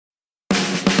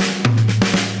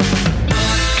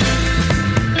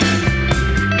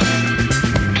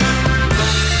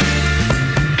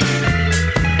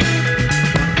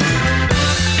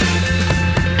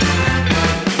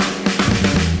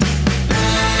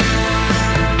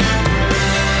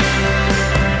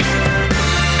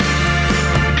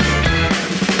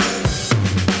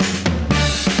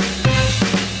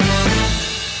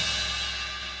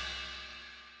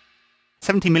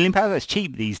£70 million, that's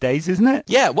cheap these days, isn't it?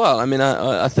 Yeah, well, I mean,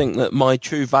 I think that my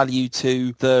true value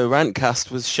to the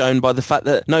Rantcast was shown by the fact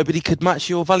that nobody could match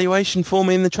your valuation for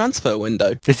me in the transfer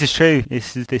window. This is true.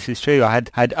 This is true. I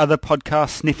had other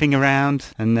podcasts sniffing around,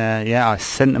 and I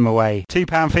sent them away.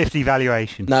 £2.50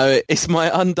 valuation. No, it's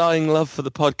my undying love for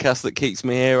the podcast that keeps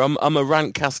me here. I'm a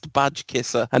Rantcast badge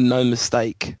kisser, and no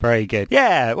mistake. Very good.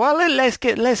 Yeah. Well, let's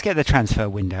get the transfer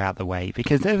window out of the way,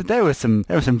 because there were some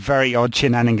very odd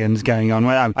shenanigans going on.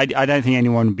 Well, I don't think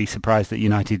anyone would be surprised that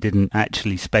United didn't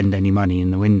actually spend any money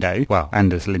in the window. Well,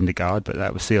 Anders Lindegaard, but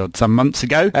that was sealed some months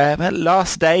ago. But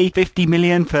last day, 50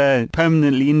 million for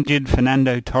permanently injured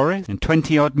Fernando Torres, and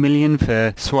 20 odd million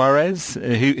for Suarez,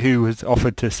 who was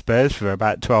offered to Spurs for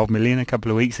about 12 million a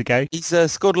couple of weeks ago. He's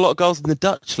scored a lot of goals in the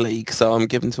Dutch league, so I'm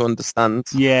given to understand.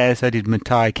 Yeah, so did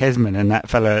Matai Kesman, and that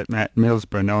fella at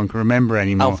Middlesbrough, no one can remember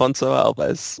anymore. Alfonso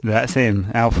Alves. That's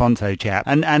him, Alfonso chap.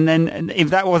 And then, if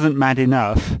that wasn't mad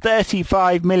enough,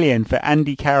 35 million for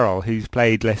Andy Carroll, who's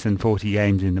played less than 40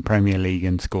 games in the Premier League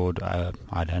and scored,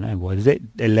 I don't know, what is it,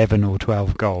 11 or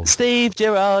 12 goals. Steve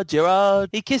Gerrard,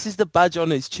 he kisses the badge on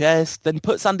his chest, then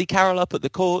puts Andy Carroll up at the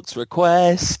court's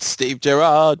request. Steve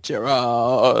Gerrard.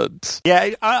 Yeah,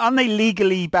 aren't they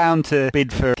legally bound to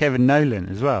bid for Kevin Nolan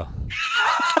as well?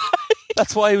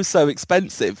 That's why he was so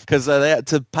expensive, because they had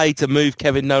to pay to move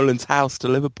Kevin Nolan's house to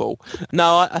Liverpool.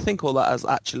 No, I think all that has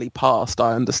actually passed,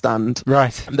 I understand.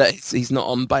 Right. That he's not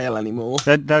on bail anymore.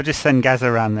 They'll just send Gazza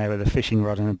around there with a fishing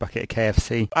rod and a bucket of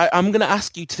KFC. I'm going to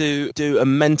ask you to do a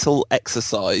mental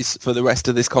exercise for the rest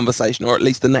of this conversation, or at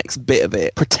least the next bit of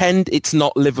it. Pretend it's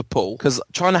not Liverpool, because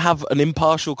trying to have an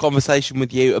impartial conversation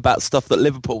with you about stuff that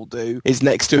Liverpool do is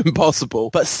next to impossible.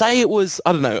 But say it was,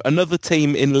 I don't know, another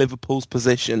team in Liverpool's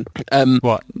position.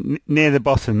 What? Near the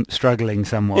bottom, struggling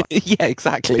somewhat. Yeah,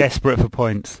 exactly. Desperate for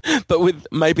points. But with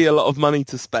maybe a lot of money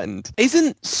to spend.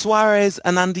 Isn't Suarez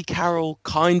and Andy Carroll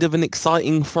kind of an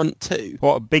exciting front two?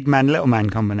 What a big man, little man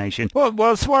combination.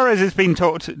 Well, Suarez has been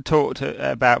talked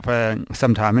about for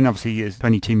some time, and obviously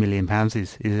 £22 million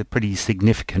is a pretty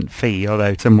significant fee,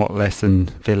 although somewhat less than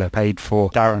Villa paid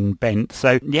for Darren Bent.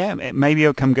 So, yeah, maybe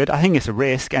it'll come good. I think it's a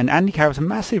risk, and Andy Carroll's a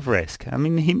massive risk. I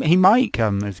mean, he might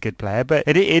come as a good player, but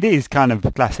it is kind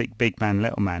of classic big man,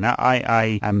 little man.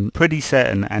 I am pretty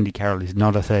certain Andy Carroll is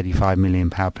not a £35 million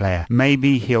player.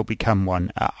 Maybe he'll become one.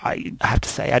 I have to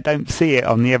say, I don't see it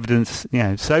on the evidence,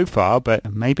 so far,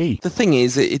 but maybe. The thing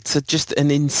is, it's just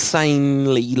an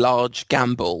insanely large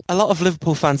gamble. A lot of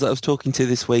Liverpool fans that I was talking to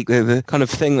this week, the kind of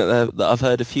thing that I've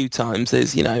heard a few times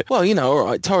is, all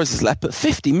right, Torres has left, but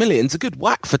 50 million's a good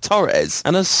whack for Torres.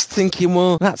 And I was thinking,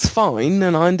 well, that's fine,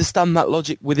 and I understand that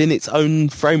logic within its own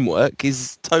framework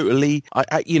is totally,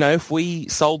 if we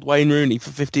sold Wayne Rooney for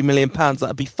 £50 million,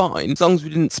 that'd be fine, as long as we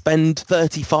didn't spend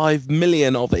 35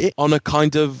 million of it on a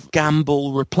kind of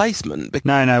gamble replacement.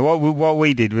 No, what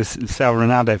we did was sell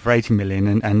Ronaldo for 80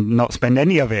 million and not spend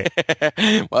any of it.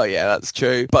 Well, yeah, that's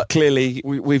true. But clearly,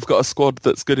 we've got a squad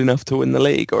that's good enough to win the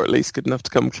league, or at least good enough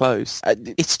to come close.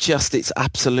 It's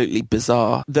absolutely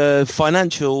bizarre. The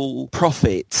financial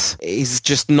profit is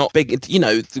just not big,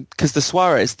 because the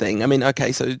Suarez thing, I mean,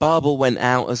 okay, so Babel went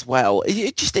out as well.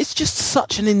 It's just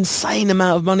such an insane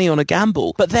amount of money on a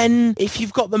gamble. But then if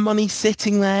you've got the money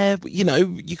sitting there,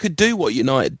 you could do what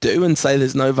United do and say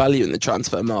there's no value in the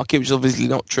transfer market, which is obviously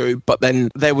not true. But then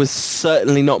there was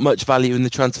certainly not much value in the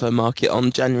transfer market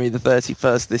on January the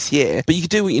 31st this year. But you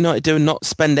could do what United do and not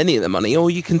spend any of the money, or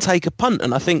you can take a punt.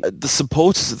 And I think the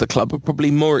supporters of the club are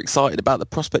probably more excited about the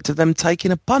prospect of them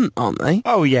taking a punt, aren't they?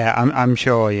 Oh, yeah, I'm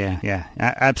sure, yeah,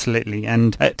 absolutely.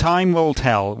 And time will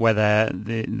tell whether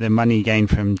the money gained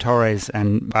from Torres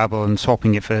and Babel and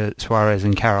swapping it for Suarez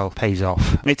and Carroll pays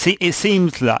off. It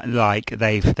seems like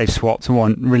they've swapped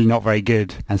someone really not very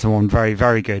good and someone very,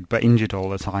 very good but injured all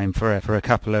the time for a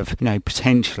couple of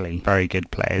potentially very good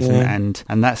players, and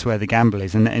that's where the gamble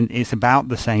is, and it's about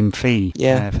the same fee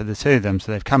for the two of them,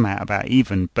 so they've come out about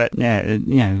even. But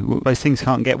those things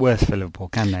can't get worse for Liverpool,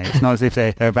 can they? It's not as if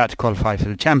they're about to qualify for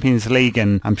the Champions League,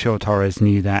 and I'm sure Torres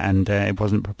knew that, and it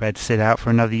wasn't prepared to sit out for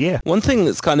another year. One thing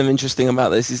that's kind of interesting about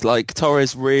this is, like,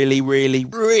 Torres really, really,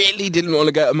 really didn't want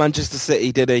to go to Manchester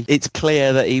City, did he? It's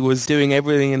clear that he was doing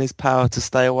everything in his power to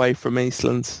stay away from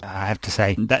Eastlands. I have to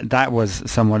say that was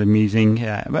somewhat amusing.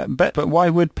 But why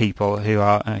would people who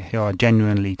are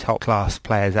genuinely top class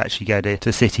players actually go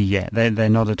to City yet? They're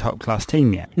not a top class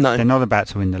team yet. No, they're not about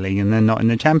to win the league, and they're not in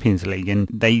the Champions League, and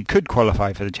they could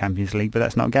qualify for the Champions League, but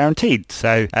that's not guaranteed.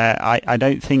 So I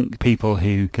don't think people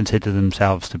who consider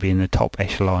themselves to be in the top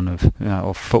echelon of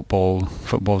or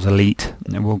football's elite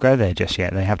will go there just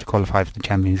yet. They have to qualify for the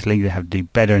Champions League. They have to do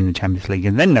better in the Champions League,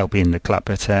 and then they'll be in the club.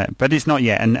 But it's not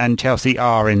yet. And Chelsea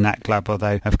are in that club,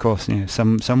 although of course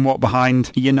somewhat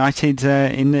behind United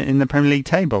in the Premier League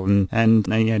table.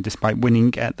 And despite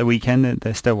winning at the weekend,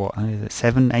 they're still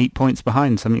 7-8 points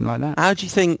behind, something like that. How do you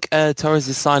think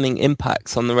Torres' signing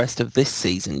impacts on the rest of this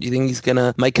season? Do you think he's going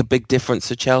to make a big difference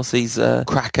to Chelsea's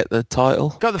crack at the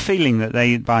title? Got the feeling that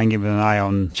they buying him with an eye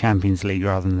on Champions League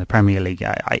rather than the Premier League.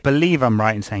 I believe I'm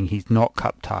right in saying he's not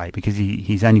cup tied because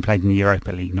he's only played in the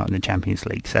Europa League, not in the Champions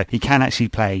League. So he can actually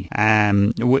play,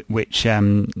 which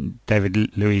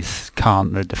David Luiz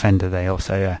can't, the defender they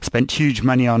also spent huge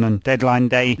money on deadline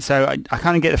day. So I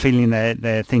kind of get the feeling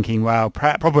they're thinking, well,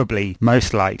 probably,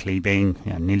 most likely being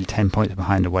nearly 10 points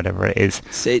behind or whatever it is,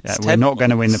 we're not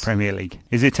going to win the Premier League.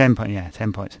 Is it 10 points? Yeah,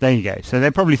 10 points. There you go. So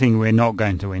they're probably thinking we're not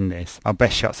going to win this. Our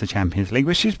best shot's the Champions League,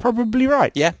 which is probably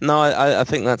right. Yeah, no, I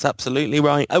think that's absolutely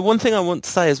right. One thing I want to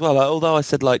say as well, although I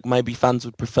said maybe fans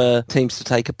would prefer teams to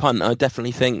take a punt, I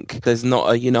definitely think there's not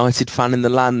a United fan in the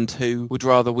land who would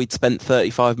rather we'd spent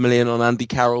 35 million on Andy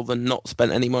Carroll than not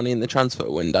spent any money in the transfer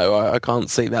window. I can't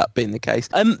see that being the case.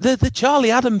 The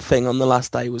Charlie Adam thing on the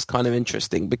last day was kind of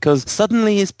interesting because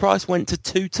suddenly his price went to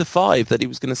 2 to 5 that he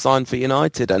was going to sign for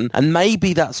United, and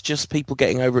maybe that's just people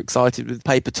getting overexcited with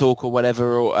paper talk or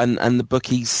whatever, and the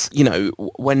bookies,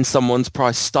 when someone's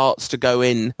price starts to go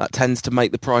in, that tends to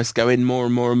make the price go in more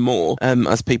and more and more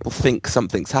as people think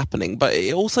something's happening. But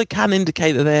it also can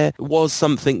indicate that there was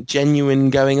something genuine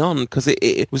going on because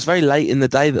it was very late in the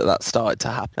day that started to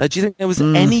happen. Do you think there was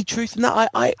any truth in that?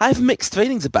 I have mixed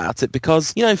feelings about it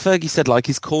because, Fergie said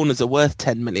his corners are worth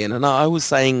 10 million, and I was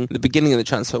saying at the beginning of the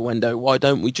transfer window, why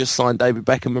don't we just sign David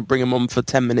Beckham and bring him on for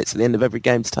 10 minutes at the end of every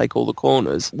game to take all the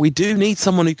corners? We do need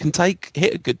someone who can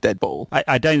hit a good dead ball.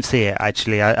 I don't see it,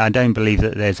 actually. I don't believe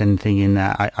that there's anything in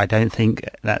that. I don't think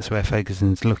that's where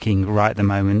Ferguson's looking right at the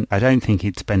moment. I don't think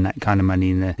he'd spend that kind of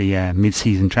money in the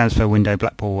mid-season transfer window.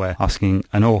 Blackpool were asking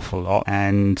an awful lot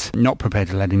and not prepared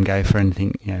to let him go for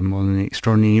anything more than the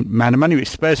extraordinary amount of money, which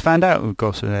Spurs found out, of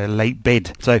course, with a late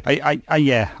bid. So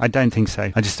I don't think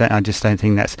so. I just don't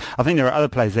think that's. I think there are other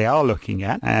players they are looking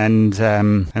at, and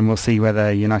we'll see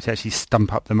whether United actually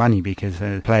stump up the money because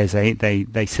players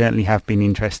they certainly have been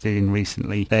interested in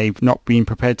recently. They've not been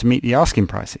prepared to meet the asking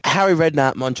prices. Harry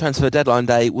Redknapp on transfer deadline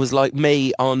day was like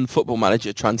me on Football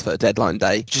Manager transfer deadline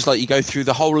day. Just you go through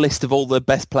the whole list of all the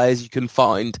best players you can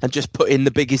find and just put in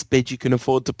the biggest bid you can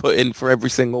afford to put in for every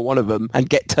single one of them and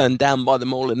get turned down by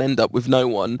them all and end up with no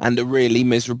one and a really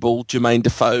miserable Jermaine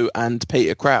Defoe and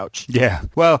Peter Crouch. Yeah,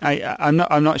 well, I'm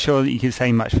not sure that you can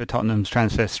say much for Tottenham's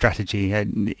transfer strategy.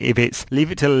 If it's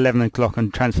leave it till 11 o'clock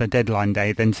on transfer deadline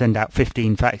day, then send out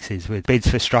 15 faxes with bids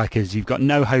for strikers you've got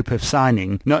no hope of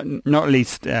signing. Not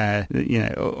least,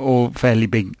 all fairly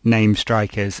big name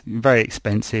strikers, very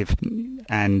expensive,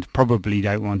 and probably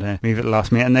don't want to move at the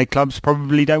last minute, and their clubs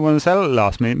probably don't want to sell at the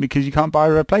last minute because you can't buy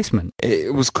a replacement.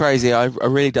 It was crazy. I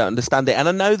really don't understand it, and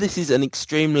I know this is an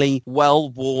extremely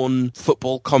well-worn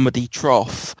football comedy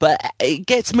trough, but it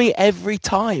gets me every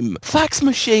time. Fax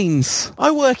machines.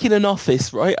 I work in an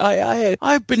office, right?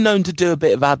 I've been known to do a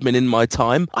bit of admin in my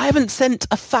time. I haven't sent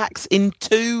a fax in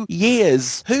 2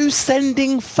 years. Who's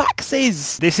sending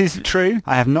faxes? This is true.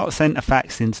 I have not sent a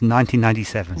fax since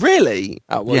 1997. Really?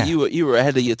 Oh, well, yeah. You were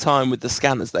ahead of your time with the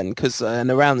scanners then, because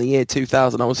around the year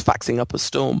 2000 I was faxing up a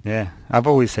storm. Yeah, I've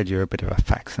always said you're a bit of a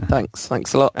faxer.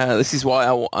 Thanks a lot. This is why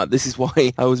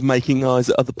I was making eyes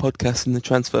at other podcasts in the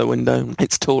transfer window.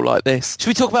 It's tall like this. Should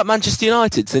we talk about Manchester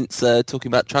United, since talking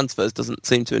about transfers doesn't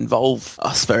seem to involve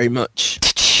us very much?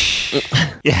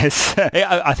 Yes,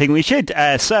 I think we should.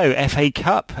 So, FA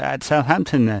Cup at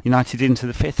Southampton, United into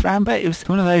the fifth round, but it was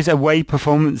one of those away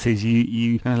performances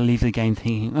you kind of leave the game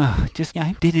thinking, just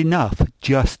did enough,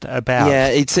 just about. Yeah,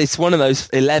 it's one of those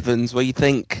 11s where you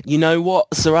think, you know what,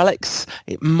 Sir Alex,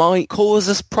 it might cause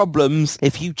us problems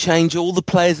if you change all the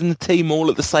players in the team all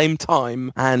at the same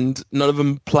time, and none of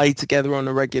them play together on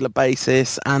a regular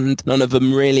basis, and none of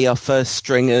them really are first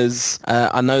stringers.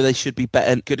 I know they should be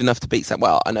good enough to beat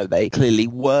well, I know they clearly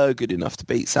were good enough to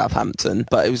beat Southampton,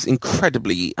 but it was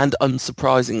incredibly and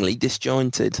unsurprisingly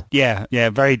disjointed. Yeah,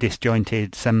 very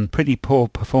disjointed. Some pretty poor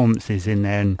performances in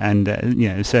there, and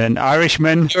certain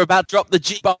Irishmen. You're about to drop the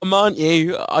G-bomb, aren't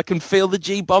you? I can feel the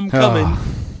G-bomb coming.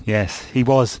 Yes, he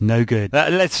was no good.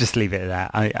 Let's just leave it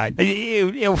at that.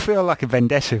 It'll feel like a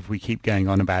vendetta if we keep going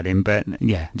on about him, but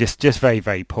yeah, just very,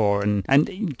 very poor,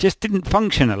 and just didn't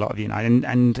function a lot of United.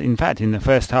 And in fact, in the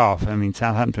first half, I mean,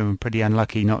 Southampton were pretty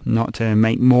unlucky not to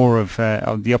make more of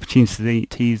the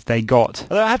opportunities they got.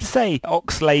 Although I have to say,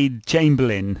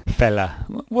 Oxlade-Chamberlain fella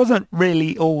wasn't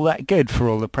really all that good for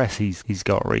all the press he's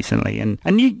got recently, and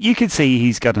you could see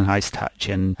he's got a nice touch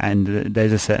and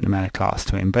there's a certain amount of class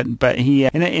to him, but he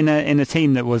in a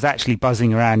team that was actually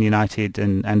buzzing around United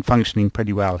and functioning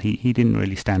pretty well, he didn't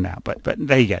really stand out. But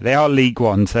there you go, they are League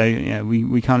One, so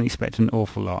we can't expect an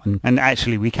awful lot, and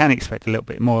actually we can expect a little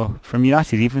bit more from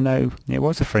United, even though it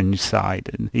was a fringe side,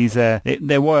 and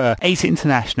there were 8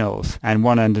 internationals and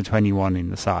 1 under-21 in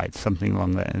the side, something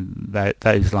along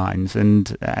those lines,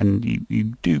 and you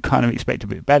do kind of expect a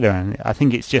bit better, and I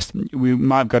think it's just we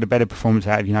might have got a better performance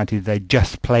out of United if they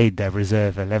just played their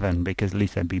reserve 11, because at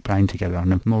least they'd be playing together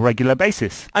on a more regular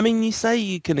basis. I mean, you say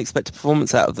you can expect a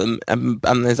performance out of them, and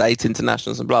there's 8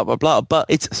 internationals and blah blah blah,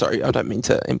 but sorry, I don't mean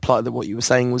to imply that what you were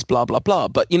saying was blah blah blah,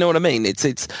 but you know what I mean.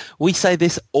 It's we say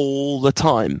this all the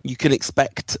time. You can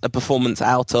expect a performance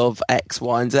out of X,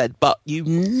 Y, and Z, but you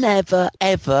never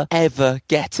ever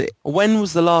get it. When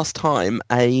was the last time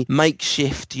a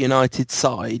makeshift United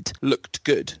side looked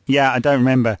good? Yeah, I don't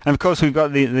remember. And of course, we've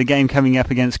got the game coming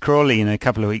up against Crawley in a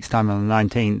couple of weeks' time on the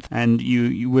 19th, and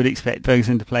you would expect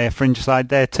Ferguson to play a fringe side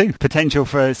there too. Potential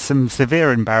for some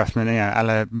severe embarrassment, a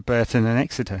la Burton and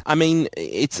Exeter. I mean,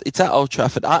 it's at Old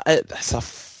Trafford. It's a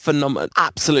phenomenal,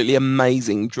 absolutely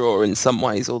amazing draw in some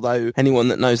ways, although anyone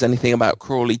that knows anything about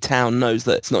Crawley Town knows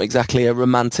that it's not exactly a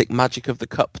romantic Magic of the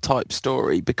Cup type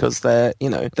story, because they're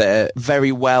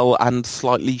very well and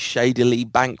slightly shadily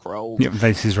bankrolled. Yeah,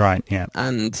 this is right, yeah.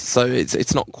 And so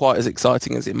it's not quite as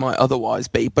exciting as it might otherwise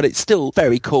be, but it's still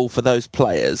very cool for those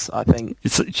players, I think.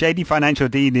 It's shady financial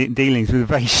dealings with a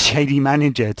very shady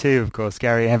manager too, of course,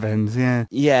 Gary Evans, yeah.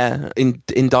 Yeah,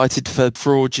 indicted for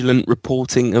fraudulent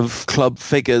reporting of club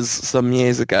figures some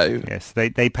years ago. Yes,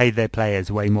 they paid their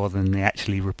players way more than they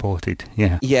actually reported.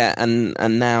 Yeah. Yeah, and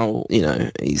now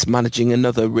he's managing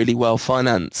another really well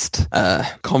financed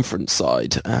conference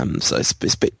side. So it's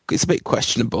a bit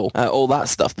questionable, all that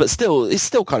stuff. But still, it's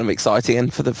still kind of exciting,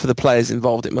 and for the players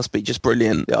involved, it must be just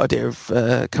brilliant. The idea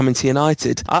of coming to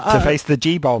United to face the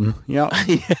G-bomb. Yeah.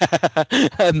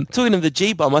 Yeah. Talking of the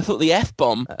G-bomb, I thought the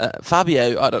F-bomb.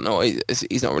 Fabio, I don't know.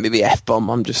 He's not really the F-bomb.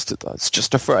 It's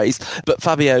just a phrase. But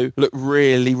Fabio looked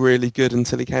really, really good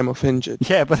until he came off injured.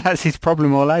 Yeah, but that's his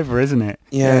problem all over, isn't it?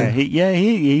 Yeah.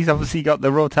 He's obviously got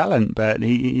the raw talent, but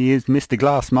he is Mr.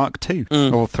 Glass Mark II,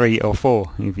 or 3 or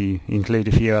 4, if you include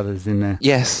a few others in there.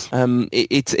 Yes,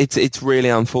 it's really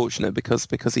unfortunate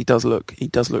because he does look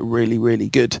really, really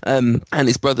good. And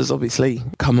his brother's obviously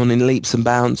come on in leaps and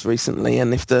bounds recently,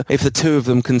 and if the two of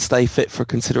them can stay fit for a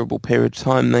considerable period of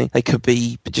time, they could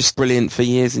be just brilliant for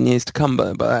years and years to come.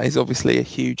 But that is obviously a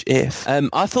huge if.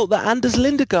 I thought that Anders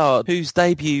Lindegaard, whose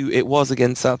debut it was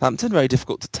against Southampton, very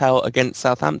difficult to tell against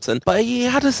Southampton, but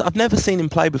I've never seen him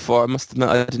play before. I must admit,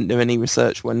 I didn't do any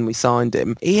research when we signed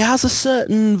him. He has a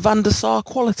certain Van der Sar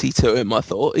quality to him, I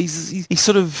thought. He's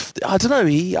sort of, I don't know,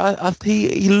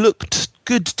 he looked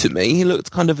good to me. He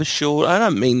looked kind of assured. I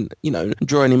don't mean,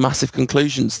 draw any massive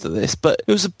conclusions to this, but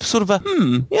it was a sort of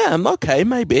okay,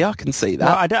 maybe I can see that.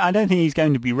 Well, I don't think he's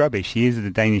going to be rubbish. He is the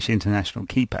Danish international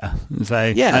keeper,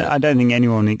 so yeah. I don't think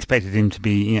anyone expected him to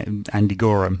be Andy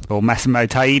Gorham or Massimo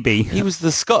Taibbi. He was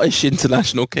the Scottish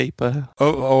international keeper.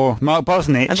 Or Mark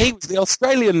Bosnich. And he was the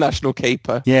Australian national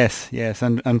keeper. Yes,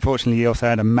 and unfortunately he also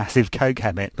had a massive coke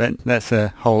habit, but that's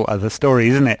a whole other story,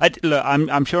 isn't it? Look,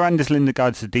 I'm sure Anders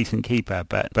Lindegaard's a decent keeper,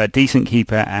 but decent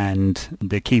keeper and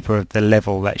the keeper of the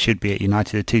level that should be at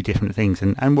United are two different things,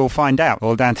 and we'll find out.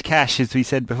 All down to cash, as we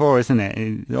said before, isn't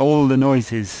it? All the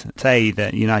noises say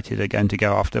that United are going to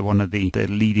go after one of the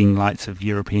leading lights of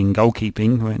European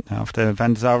goalkeeping after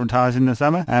Van der Sar retires in the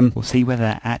summer. We'll see whether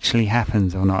that actually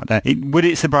happens or not. Would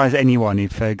it surprise anyone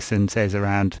if Ferguson says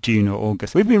around June or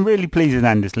August? We've been really pleased with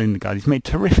Anders Lindegaard. He's made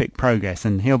terrific progress,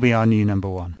 and he'll be our new number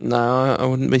 1. No, I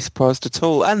wouldn't be surprised at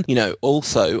all. And,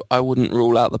 also, I wouldn't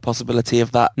rule out the possibility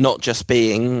of that not just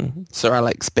being Sir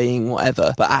Alex being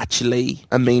whatever, but actually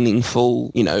a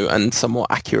meaningful, and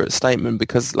somewhat accurate statement,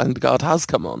 because Lindegaard has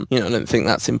come on. I don't think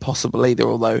that's impossible either,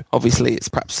 although obviously it's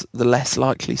perhaps the less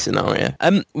likely scenario.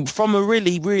 From a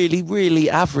really, really, really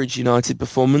average United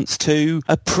performance to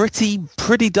a pretty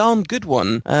darn good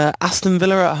one. Aston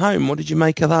Villa at home, what did you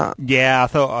make of that? Yeah, I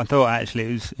thought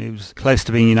actually it was close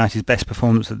to being United's best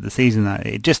performance of the season.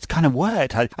 It just kind of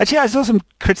worked. I saw some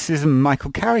criticism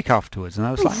Michael Carrick afterwards, and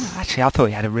I was like, actually, I thought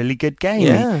he had a really good game.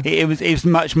 Yeah. It was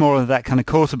much more of that kind of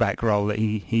quarterback role that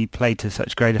he played to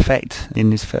such great effect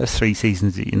in his first 3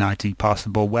 seasons at United. He passed the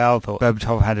ball well. Thought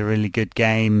Berbatov had a really good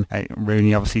game.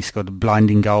 Rooney obviously scored a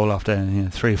blinding goal after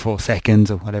 3 or 4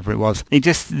 seconds or whatever it was. It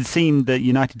just seemed that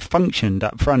United functioned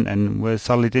up front and were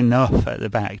solid enough at the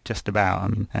back, just about.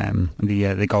 I mean,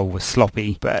 the goal was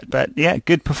sloppy, but yeah,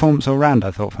 good performance all round,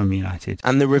 I thought, from United.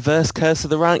 And the reverse curse of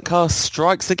the Rantcast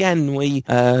strikes again. We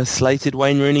slated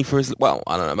Wayne Rooney for his, well,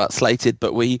 I don't know about slated,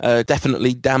 but we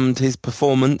definitely damned his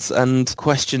performance and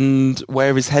questioned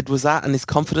where his head was at and his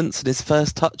confidence and his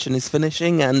first touch and his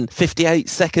finishing. And 58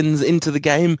 seconds into the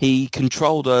game, he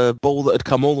controlled a ball that had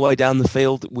come all the way down the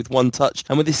field with one touch,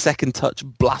 and with his second touch,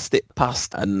 blast it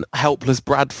past and helpless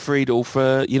Brad Friedel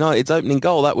for United's opening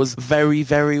goal. That was very,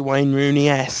 very Wayne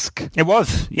Rooney-esque. It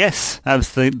was, yes. That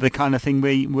was the kind of thing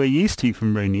we're used to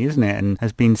from Rooney, isn't it? And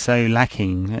has been so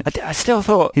lacking. I still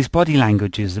thought his body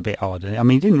language is a bit odd. I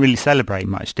mean, he didn't really celebrate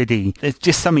much, did he? There's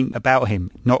just something about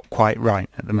him not quite right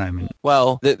at the moment.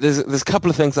 Well, there's a couple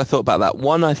of things I thought about that.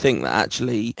 One, I think that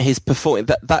actually his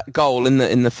performance, that goal in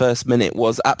the first minute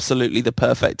was absolutely the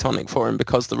perfect tonic for him,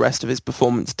 because the rest of his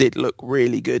performance did look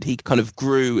really good. He kind of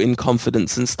grew in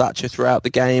confidence and stature throughout the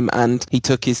game, and he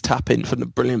took his tap in from the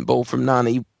brilliant ball from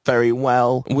Nani very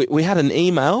well. We had an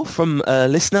email from a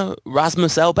listener,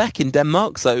 Rasmus Elbeck in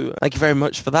Denmark, so thank you very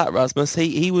much for that, Rasmus.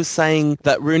 He was saying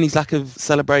that Rooney's lack of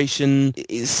celebration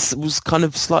was kind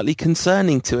of slightly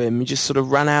concerning to him. He just sort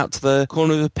of ran out to the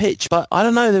corner of the pitch, but I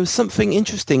don't know, there was something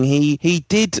interesting. He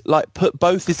did like put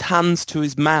both his hands to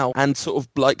his mouth and sort of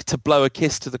like to blow a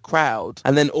kiss to the crowd,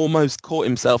 and then almost caught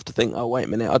himself to think, oh wait a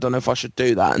minute, I don't know if I should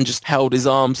do that, and just held his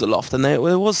arms aloft, and there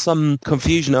was some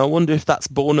confusion. I wonder if that's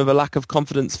born of a lack of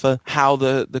confidence for how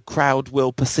the crowd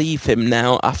will perceive him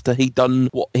now after he done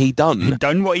what he done.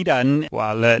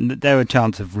 Well, there were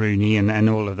chants of Rooney and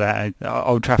all of that.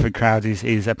 Old Trafford crowd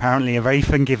is apparently a very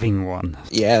forgiving one.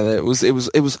 Yeah, it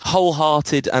was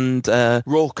wholehearted and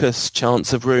raucous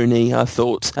chants of Rooney, I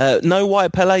thought. No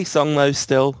White Pele song though.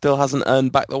 Still hasn't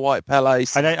earned back the White Pele.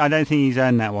 I don't think he's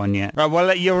earned that one yet. Right,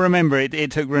 well, you'll remember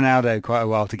it took Ronaldo quite a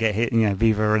while to get hit.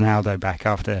 Viva Ronaldo back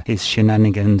after his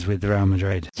shenanigans with Real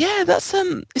Madrid. Yeah, that's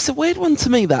it's a weird one to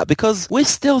me, that, because we're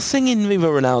still singing Viva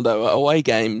Ronaldo at away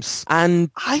games, and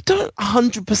I don't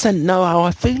 100% know how I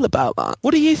feel about that.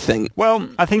 What do you think? Well,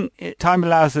 I think time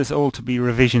allows us all to be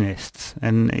revisionists,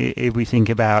 and if we think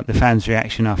about the fans'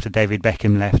 reaction after David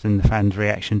Beckham left and the fans'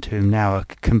 reaction to him now are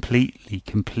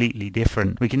completely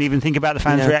different. We can even think about the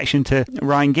fans' reaction to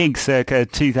Ryan Giggs circa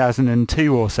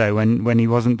 2002 or so when he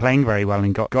wasn't playing very well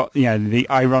and got the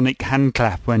ironic hand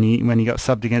clap when he got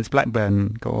subbed against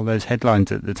Blackburn, got all those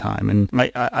headlines at the time. And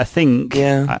I think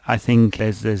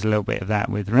there's a little bit of that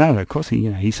with Ronaldo. Of course,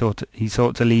 he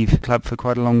sought to leave the club for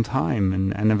quite a long time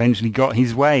and eventually got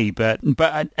his way, but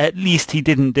at least he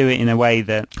didn't do it in a way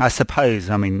that, I suppose,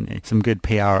 I mean, it's some good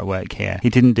PR at work here. He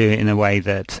didn't do it in a way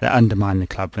that undermined the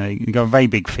club. He got a very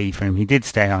big fee for him. He did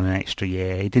stay on an extra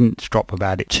year. He didn't strop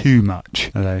about it too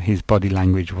much, although his body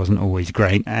language wasn't always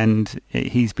great, and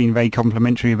he's been very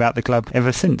complimentary about the club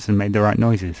ever since and made the right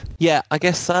noises. Yeah, I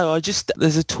guess so.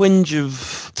 There's a twinge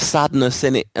of sadness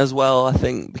in it as well, I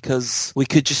think, because we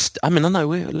could just, I know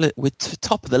we're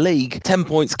top of the league, 10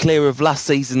 points clear of last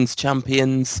season's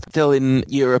champions, still in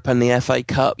Europe and the FA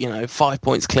Cup, 5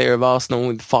 points clear of Arsenal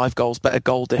with 5 goals better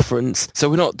goal difference, so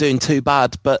we're not doing too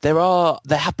bad. But there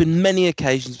have been many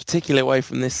occasions, particularly away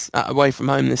from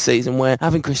home this season, where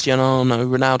having Cristiano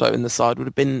Ronaldo in the side would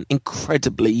have been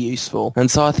incredibly useful,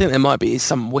 and so I think there might be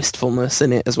some wistfulness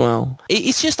in it as well.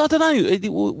 It's just, I don't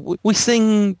know, we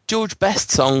sing George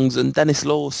Best songs and Dennis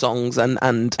Law songs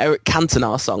and Eric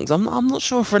Cantona songs. I'm not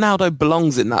sure if Ronaldo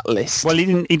belongs in that list. Well, he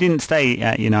didn't stay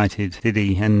at United, did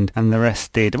he? And the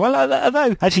rest did. Well,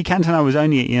 although actually Cantona was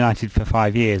only at United for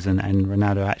 5 years, and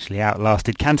Ronaldo actually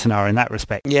outlasted Cantona in that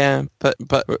respect. Yeah, but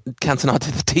Cantona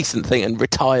did a decent thing and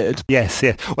retired. Yes.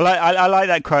 Well, I like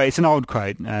that quote. It's an old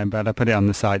quote, but I put it on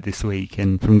the site this week,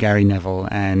 and from Gary Neville,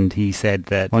 and he said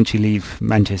that once you leave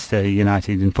Manchester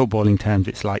United, in footballing terms,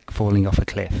 it's like falling off a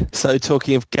cliff. So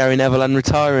talking of Gary Neville and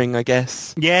retiring, I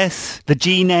guess. Yes, the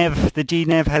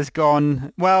G-Nev has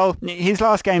gone. Well, his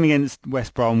last game against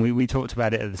West Brom, we talked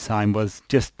about it at the time, was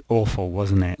just awful,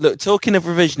 wasn't it? Look, talking of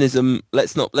revisionism,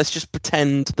 let's just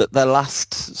pretend that the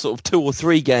last sort of 2 or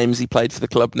 3 games he played for the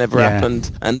club never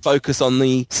happened, and focus on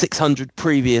the 600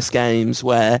 previous games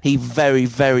where he very,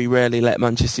 very rarely let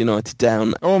Manchester United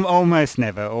down. Almost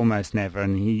never,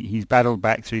 and he's battled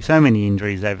back through so many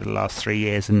injuries over the last 3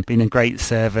 years and been a great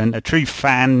servant, a true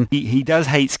fan. He does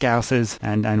hate Scousers,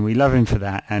 and we love him for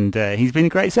that. And he's been a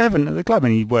great servant at the club,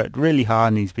 and he worked really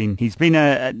hard. And he's been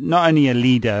not only a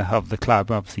leader of the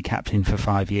club, obviously captain for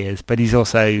 5 years, but he's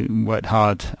also worked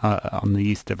hard on the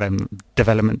youth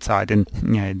development side, and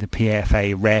the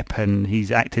PFA rep, and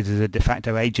he's acted as a de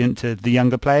facto agent to the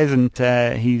younger players, and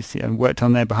he's worked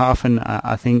on their behalf. And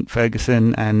I think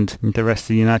Ferguson and the rest of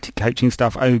the United coaching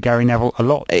staff owe Gary Neville a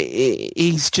lot.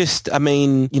 He's just,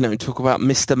 talk about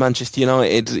Mr. Manchester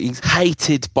United. He's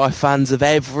hated by fans of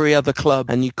every other club,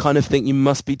 and you kind of think you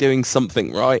must be doing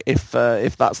something right if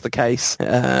that's the case.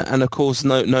 And of course,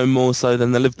 no more so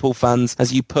than the Liverpool fans,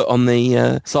 as you put on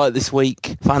the site this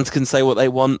week. Fans can say what they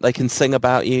want, they can sing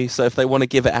about you. So if they want to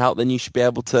give it out, then you should be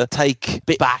able to take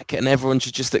it back, and everyone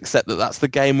should just accept that that's the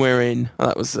game we're in. And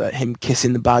that was him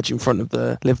kissing the badge in front of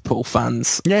the Liverpool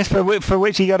fans. Yes, for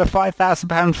which he got a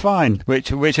 £5,000 fine,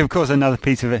 which of course another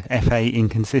piece of FA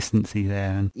inconsistency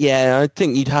there. Yeah, I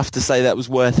think you'd have to say that was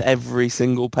worth every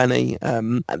single penny.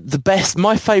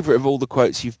 My favourite of all the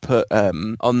quotes you've put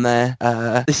on there,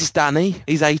 this is Danny,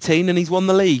 he's 18 and he's won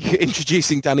the league.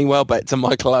 Introducing Danny Welbeck to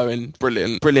Michael Owen.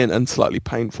 Brilliant and slightly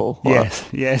painful.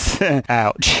 Yes.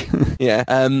 Ouch. Yeah,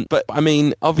 but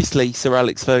obviously Sir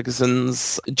Alex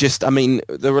Ferguson's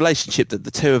the relationship that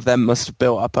the two of them must have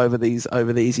built up over these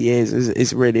years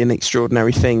is really an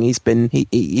extraordinary thing.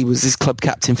 He was his club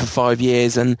captain for 5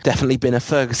 years and definitely been a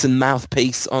Ferguson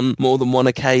mouthpiece on more than one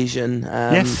occasion.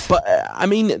 Yes. But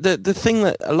the thing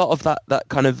that a lot of that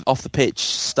kind of off the pitch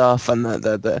stuff and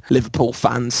the Liverpool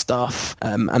fan stuff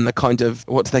and the kind of,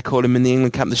 what do they call him in the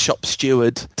England camp, the shop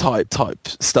steward type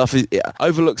stuff,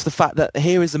 overlooks the fact that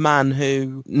here is a man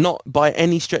who, not by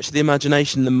any stretch of the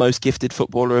imagination the most gifted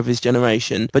footballer of his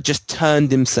generation, but just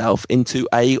turned himself into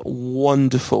a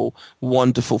wonderful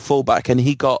fullback, and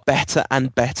he got better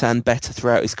and better and better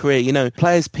throughout his career.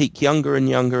 Players peak younger and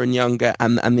younger and younger,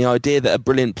 and the idea that a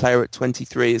brilliant player at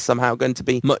 23 is somehow going to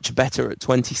be much better at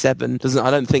 27 I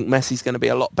don't think Messi's going to be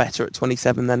a lot better at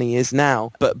 27 than he is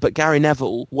now. But Gary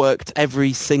Neville worked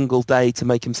every single day to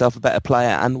make himself a better player,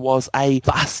 and was a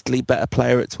vastly better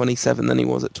player at 27 than he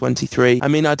was at 23.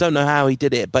 I don't know how he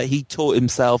did it, but he taught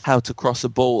himself how to cross a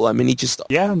ball. He just...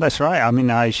 Yeah, that's right.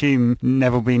 I assume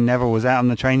Neville being Neville was out on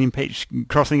the training pitch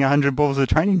crossing 100 balls a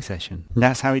training session.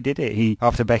 That's how he did it.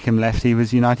 After Beckham left, he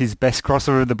was United's best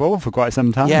crosser of the ball for quite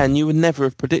some time. Yeah, and you would never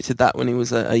have predicted that when he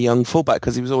was a young fullback,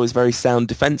 because he was always very sound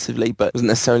defensively, but wasn't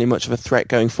necessarily much of a threat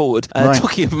going forward. Right.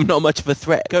 Talking of not much of a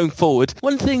threat going forward,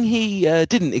 one thing he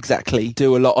didn't exactly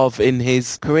do a lot of in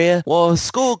his career was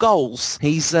score goals.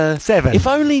 He's 7. If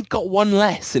only he'd got one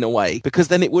less, in a way, because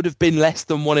then it would have been less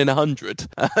than 1 in 100,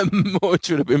 which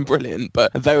would have been brilliant.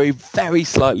 But very, very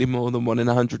slightly more than 1 in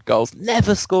 100 goals.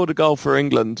 Never scored a goal for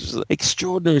England. Which is an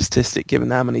extraordinary statistic given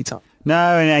how many times.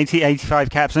 No, and 85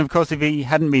 caps. And of course, if he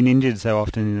hadn't been injured so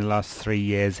often in the last 3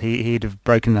 years, he'd have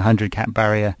broken the 100 cap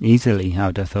barrier easily, I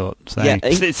would have thought. So yeah,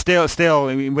 still,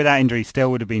 without injury,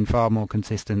 still would have been far more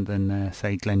consistent than,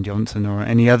 say, Glenn Johnson or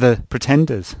any other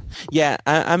pretenders. Yeah,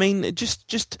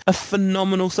 just a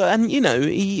phenomenal... And,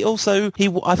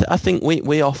 I think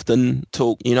we often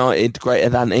talk United greater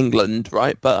than England,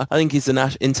 right? But I think his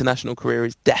international career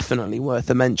is definitely worth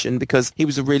a mention, because he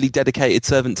was a really dedicated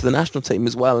servant to the national team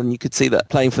as well, and you could see that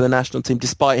playing for the national team,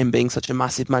 despite him being such a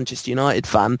massive Manchester United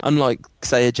fan, unlike,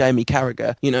 say, a Jamie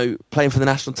Carragher, playing for the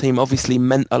national team obviously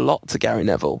meant a lot to Gary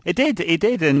Neville. It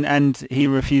did, and he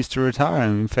refused to retire,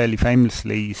 and fairly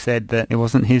famously said that it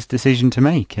wasn't his decision to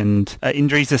make, and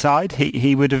injuries aside,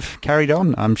 he would have carried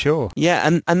on, I'm sure.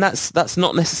 Yeah, and that's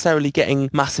not necessarily getting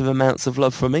massive amounts of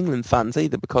love from England fans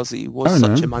either, because he was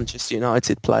such a Manchester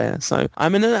United player. So,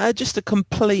 just a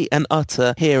complete and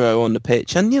utter hero on the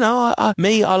pitch, and, I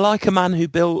like a man who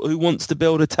wants to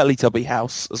build a Teletubby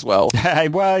house as well.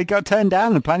 Well, he got turned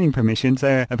down the planning permission,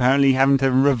 so apparently having to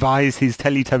revise his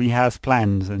Teletubby house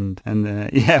plans, and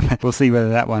we'll see whether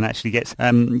that one actually gets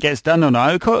done or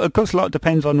not. Of course, a lot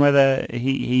depends on whether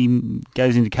he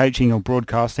goes into coaching or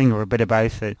broadcasting or a bit of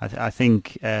both. I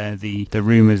think the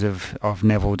rumours of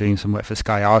Neville doing some work for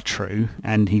Sky are true,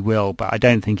 and he will, but I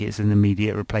don't think it's an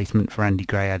immediate replacement for Andy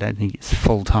Gray. I don't think it's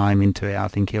full time into it. I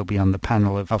think he'll be on the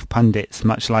panel of pundits,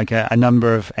 much like a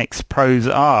number of ex-pros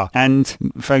are. And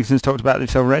Ferguson's talked about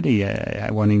this already,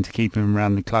 wanting to keep him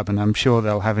around the club, and I'm sure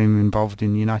they'll have him involved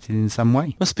in United in some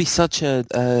way. Must be such a...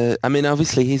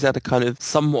 obviously he's had a kind of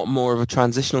somewhat more of a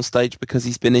transitional stage because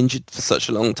he's been injured for such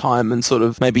a long time, and sort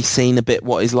of maybe seen a bit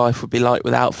what his life would be like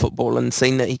without football, and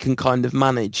seen that he can kind of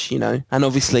manage, and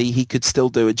obviously he could still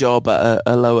do a job at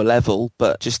a lower level,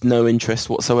 but just no interest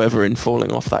whatsoever in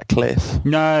falling off that cliff.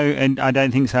 No, and I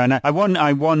don't think so. And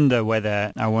I wonder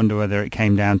whether wonder whether it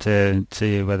came down to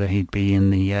whether he'd be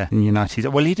in the United.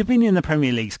 Well, he'd have been in the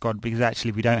Premier League squad because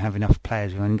actually we don't have enough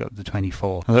players. We've only got the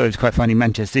 24. I thought it was quite funny.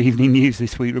 Manchester Evening News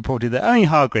this week reported that only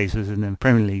Hargreaves was in the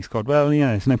Premier League squad. Well,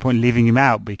 there's no point leaving him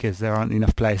out because there aren't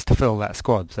enough players to fill that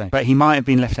squad. So, but he might have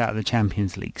been left out of the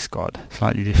Champions League squad.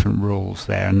 Slightly different rules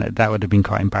there, and that would have been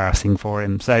quite embarrassing for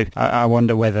him. So I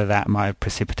wonder whether that might have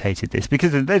precipitated this,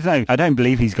 because I don't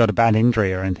believe he's got a bad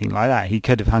injury or anything like that. He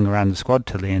could have hung around the squad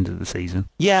till the end of the season.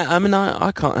 Yeah, I mean,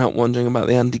 I can't help wondering about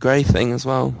the Andy Gray thing as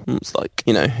well. It's like,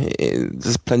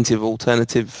 there's plenty of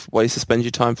alternative ways to spend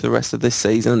your time for the rest of this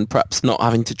season. Perhaps not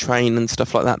having to train and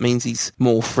stuff like that means he's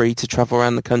more free to travel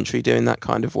around the country doing that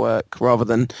kind of work rather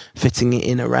than fitting it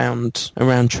in around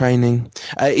training.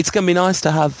 It's going to be nice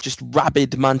to have just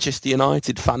rabid Manchester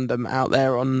United fandom out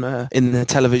there on in the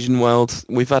television world.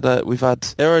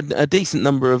 There are a decent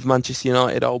number of Manchester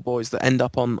United old boys that end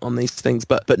up on these things,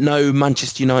 but no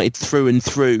Manchester United through and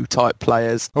through type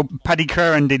players. Well, Paddy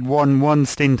Curran did one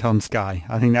stint on Sky.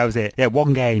 I think that was it. Yeah,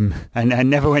 one game and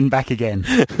never went back again.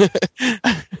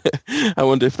 I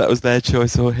wonder if that was their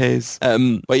choice or his.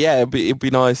 But yeah, it'd be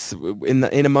nice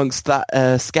in amongst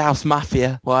that Scouse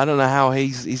mafia. Well, I don't know how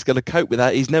he's going to cope with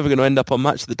that. He's never going to end up on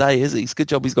Match of the Day, is he? It's a good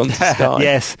job he's gone to Sky.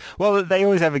 Yes. Well, they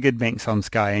always have a good mix on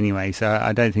Sky anyway, so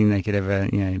I don't think they could ever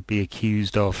be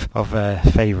accused of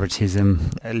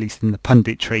favouritism, at least in the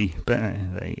punditry. But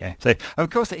there you go. So of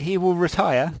course he will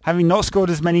retire having not scored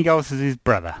as many goals as his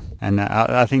brother, and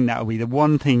I think that will be the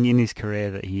one thing in his career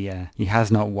that he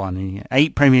has not won.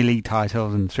 8 Premier League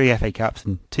titles and 3 FA Cups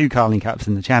and 2 Carling Cups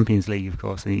and the Champions League, of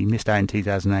course. He missed out in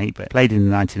 2008, but played in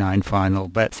the 99 final.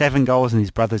 But 7 goals and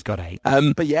his brother's got 8.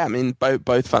 But yeah, I mean,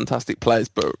 both fantastic players.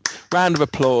 But round of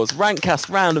applause, Rantcast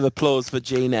round of applause for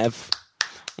Genev.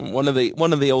 One of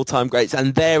the all-time greats,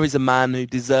 and there is a man who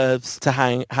deserves to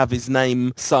have his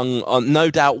name sung on. No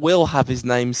doubt, will have his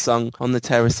name sung on the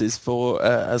terraces for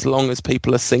as long as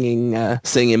people are singing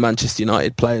Manchester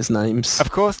United players' names.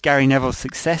 Of course, Gary Neville's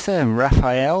successor,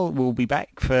 Raphael, will be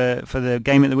back for the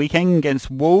game at the weekend against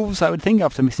Wolves. I would think,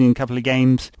 after missing a couple of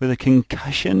games with a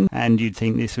concussion, and you'd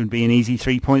think this would be an easy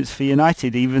 3 points for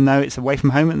United, even though it's away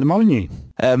from home at the Molineux.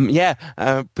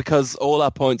 Because all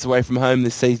our points away from home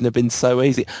this season have been so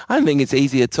easy. I don't think it's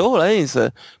easy at all. I think it's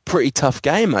a pretty tough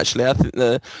game, actually. I think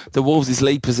the Wolves'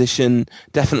 league position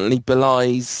definitely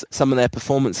belies some of their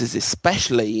performances,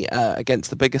 especially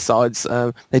against the bigger sides.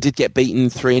 They did get beaten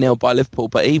 3-0 by Liverpool,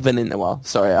 but even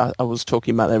I was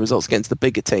talking about their results against the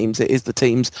bigger teams. It is the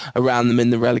teams around them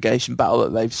in the relegation battle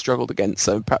that they've struggled against,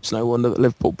 so perhaps no wonder that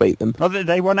Liverpool beat them. Well,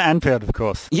 they won at Anfield, of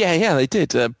course. Yeah, they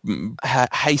did,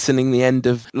 hastening the end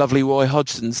of lovely Roy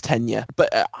Hodgson's tenure.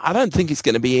 But I don't think it's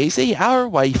going to be easy. Our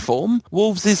away form,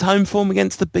 Wolves' home form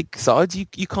against the big sides,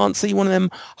 you can't see one of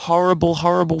them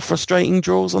horrible, frustrating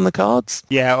draws on the cards?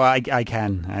 Yeah, well, I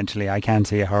can, actually. I can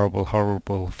see a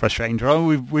horrible, frustrating draw.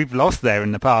 We've lost there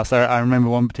in the past. I remember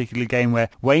one particular game where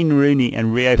Wayne Rooney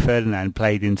and Rio Ferdinand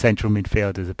played in central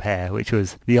midfield as a pair, which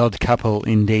was the odd couple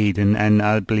indeed, and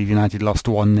I believe United lost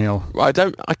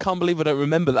 1-0. I can't believe I don't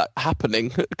remember that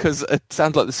happening, because it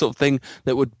sounds like the sort of thing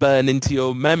that would burn into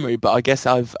your memory, but I guess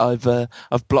I've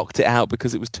blocked it out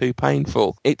because it was too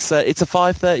painful. It's a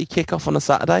 5:30 kickoff on a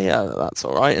Saturday. That's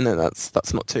all right, and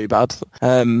that's not too bad.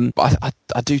 But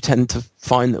I do tend to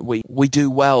find that we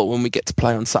do well when we get to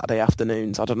play on Saturday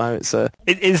afternoons. I don't know.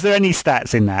 Is there any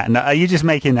stats in that? Are you just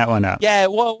making that one up? Yeah.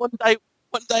 Well,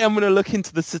 one day I'm going to look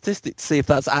into the statistics to see if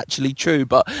that's actually true,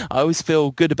 but I always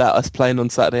feel good about us playing on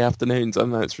Saturday afternoons. I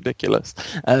know it's ridiculous.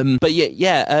 But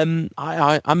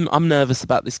I'm nervous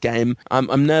about this game.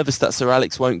 I'm nervous that Sir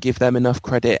Alex won't give them enough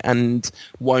credit and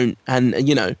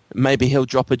maybe he'll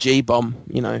drop a G-bomb.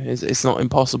 It's not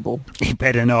impossible. He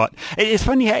better not. It's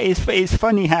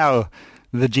funny how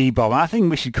the G-bomb. I think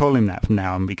we should call him that from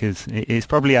now on, because it's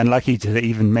probably unlucky to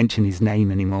even mention his name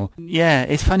anymore. Yeah,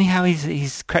 it's funny how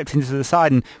he's crept into the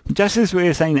side, and just as we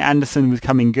were saying that Anderson was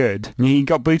coming good, he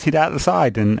got booted out the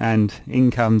side, and in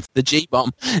comes the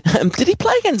G-bomb. Did he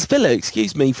play against Villa?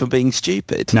 Excuse me for being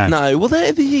stupid. No. Well,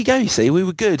 there you go. You see, we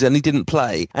were good, and he didn't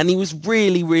play, and he was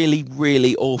really, really,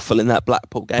 really awful in that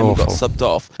Blackpool game. Awful. He got subbed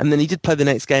off, and then he did play the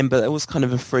next game, but it was kind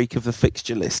of a freak of the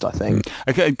fixture list, I think.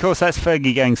 Okay, of course, that's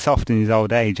Fergie going soft in his old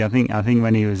old age. I think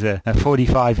when he was a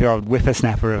 45-year-old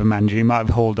whippersnapper of a manager, he might have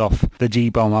hauled off the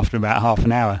G-bomb after about half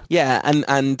an hour. Yeah,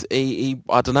 and he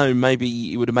I don't know, maybe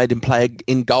he would have made him play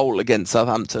in goal against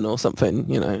Southampton or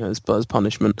something, as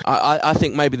punishment. I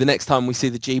think maybe the next time we see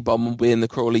the G-bomb will be in the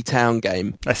Crawley Town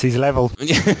game. That's his level.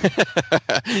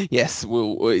 Yes,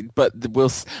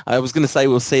 I was going to say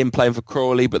we'll see him playing for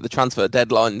Crawley, but the transfer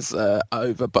deadline's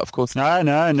over. But of course,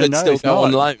 no, could still go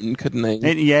on loan, couldn't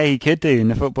he? Yeah, he could do in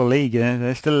the Football League.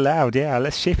 They're still allowed. Yeah,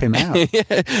 let's ship him out.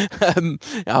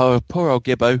 Poor old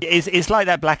Gibbo. It's like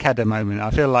that Blackadder moment.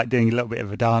 I feel like doing a little bit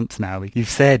of a dance now. You've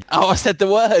said. Oh, I said the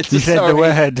word. You said the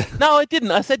word. No, I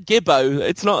didn't. I said Gibbo.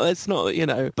 It's not.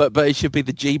 But it should be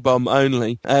the G-bomb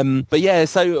only. But yeah.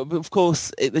 So of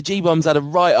course the G-bomb's had a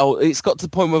right old. It's got to the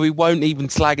point where we won't even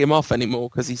slag him off anymore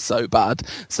because he's so bad.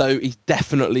 So he's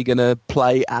definitely going to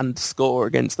play and score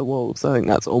against the Wolves. I think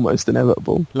that's almost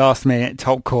inevitable. Last minute,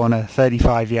 top corner,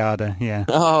 35-yarder. Yeah.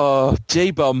 Oh,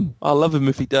 G-bomb. I love him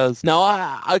if he does. No,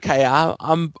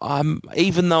 I'm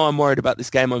even though I'm worried about this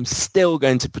game, I'm still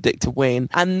going to predict a win.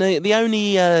 And the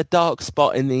only dark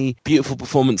spot in the beautiful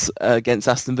performance against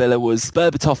Aston Villa was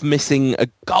Berbatov missing a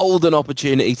golden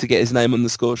opportunity to get his name on the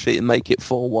score sheet and make it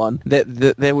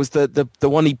 4-1. There was the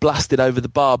one he blasted over the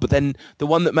bar, but then the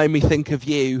one that made me think of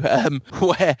you,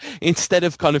 where instead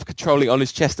of kind of controlling it on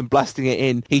his chest and blasting it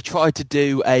in, he tried to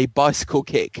do a bicycle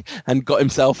kick and got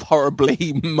himself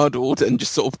horribly muddled and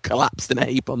just sort of collapsed in a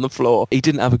heap on the floor. He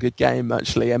didn't have a good game,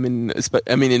 actually. I mean,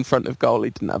 in front of goal, he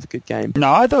didn't have a good game.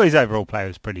 No, I thought his overall play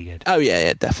was pretty good. Oh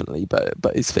yeah, definitely. But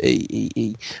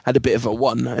he had a bit of a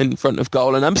one in front of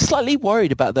goal, and I'm slightly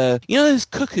worried about those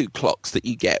cuckoo clocks that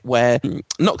you get, where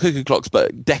not cuckoo clocks,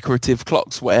 but decorative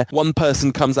clocks, where one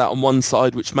person comes out on one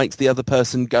side, which makes the other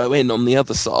person go in on the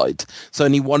other side. So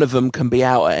only one of them can be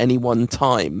out at any one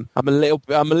time. I'm a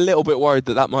little bit worried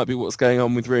that might be what's going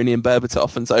on with Rooney and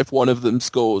Berbatov, and so if one of them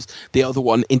scores, the other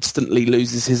one instantly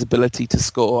loses his ability to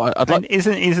score.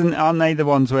 Aren't they the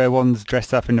ones where one's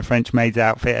dressed up in a French maid's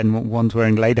outfit and one's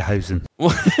wearing lederhosen?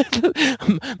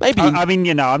 Maybe. I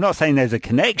mean, I'm not saying there's a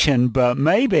connection, but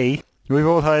maybe. We've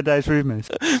all heard those rumours.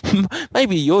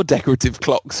 Maybe your decorative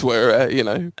clocks were,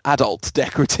 adult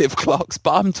decorative clocks,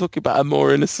 but I'm talking about a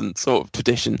more innocent sort of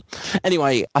tradition.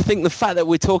 Anyway, I think the fact that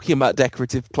we're talking about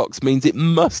decorative clocks means it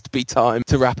must be time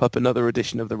to wrap up another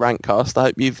edition of the Rantcast. I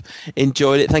hope you've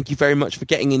enjoyed it. Thank you very much for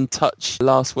getting in touch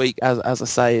last week. As I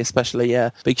say, especially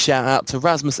a big shout out to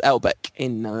Rasmus Elbeck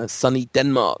in sunny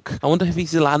Denmark. I wonder if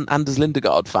he's an Anders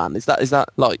Lindegaard fan. Is that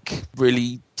like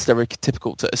really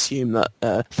stereotypical to assume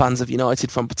that fans of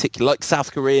United from particular, like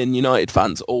South Korean United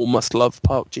fans, all must love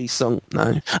Park Ji-sung?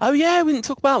 No. Oh yeah, we didn't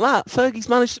talk about that. Fergie's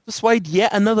managed to persuade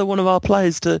yet another one of our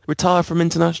players to retire from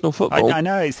international football. I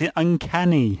know, it's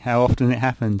uncanny how often it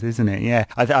happens, isn't it? Yeah,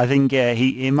 I think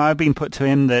it might have been put to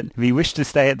him that if he wished to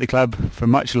stay at the club for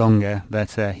much longer,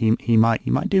 that he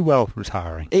might do well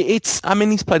retiring. He's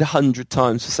played 100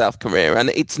 times for South Korea, and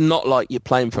it's not like you're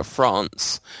playing for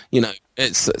France,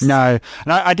 No,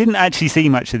 and I didn't actually see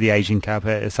much of the Asian Cup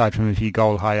aside from a few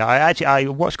goal highlights. I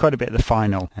watched quite a bit of the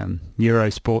final,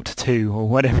 Eurosport 2 or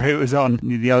whatever it was on,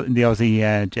 the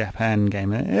Aussie Japan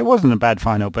game. It wasn't a bad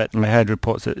final, but I heard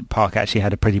reports that Park actually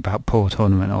had a pretty poor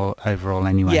tournament overall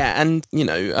anyway. Yeah, and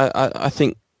I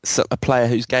think a player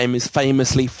whose game is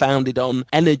famously founded on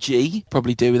energy,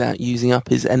 probably do without using up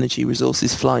his energy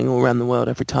resources flying all around the world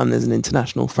every time there's an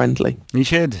international friendly. You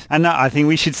should. And I think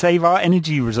we should save our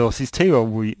energy resources too, or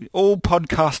we all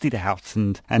podcast it out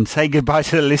and say goodbye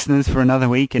to the listeners for another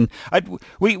week. And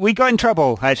we got in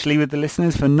trouble, actually, with the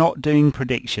listeners for not doing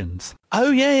predictions.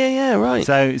 Oh, yeah, right.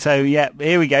 So yeah,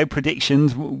 here we go,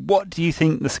 predictions. What do you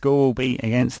think the score will be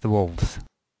against the Wolves?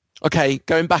 Okay,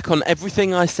 going back on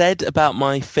everything I said about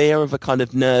my fear of a kind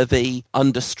of nervy,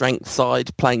 under-strength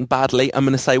side playing badly, I'm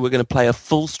going to say we're going to play a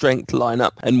full-strength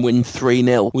lineup and win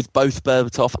 3-0 with both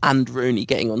Berbatov and Rooney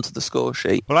getting onto the score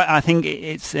sheet. Well, I think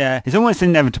it's almost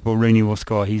inevitable Rooney will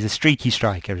score. He's a streaky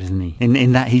striker, isn't he?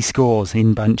 In that he scores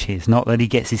in bunches, not that he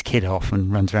gets his kid off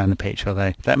and runs around the pitch,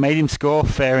 although that made him score,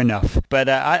 fair enough. But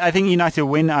I think United will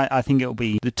win. I think it'll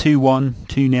be the 2-1,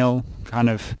 2-0. Kind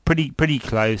of pretty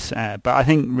close, but I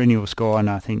think Rooney will score, and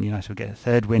I think United will get a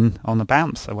third win on the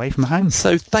bounce away from home.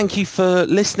 So thank you for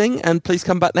listening, and please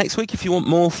come back next week if you want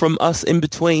more from us in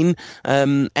between.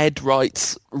 Ed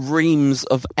writes reams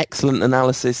of excellent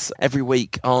analysis every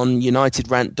week on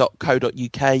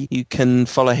unitedrant.co.uk. You can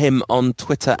follow him on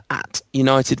Twitter at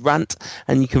UnitedRant,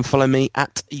 and you can follow me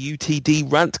at UTD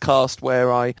Rantcast,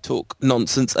 where I talk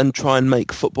nonsense and try and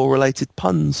make football-related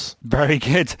puns. Very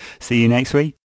good. See you next week.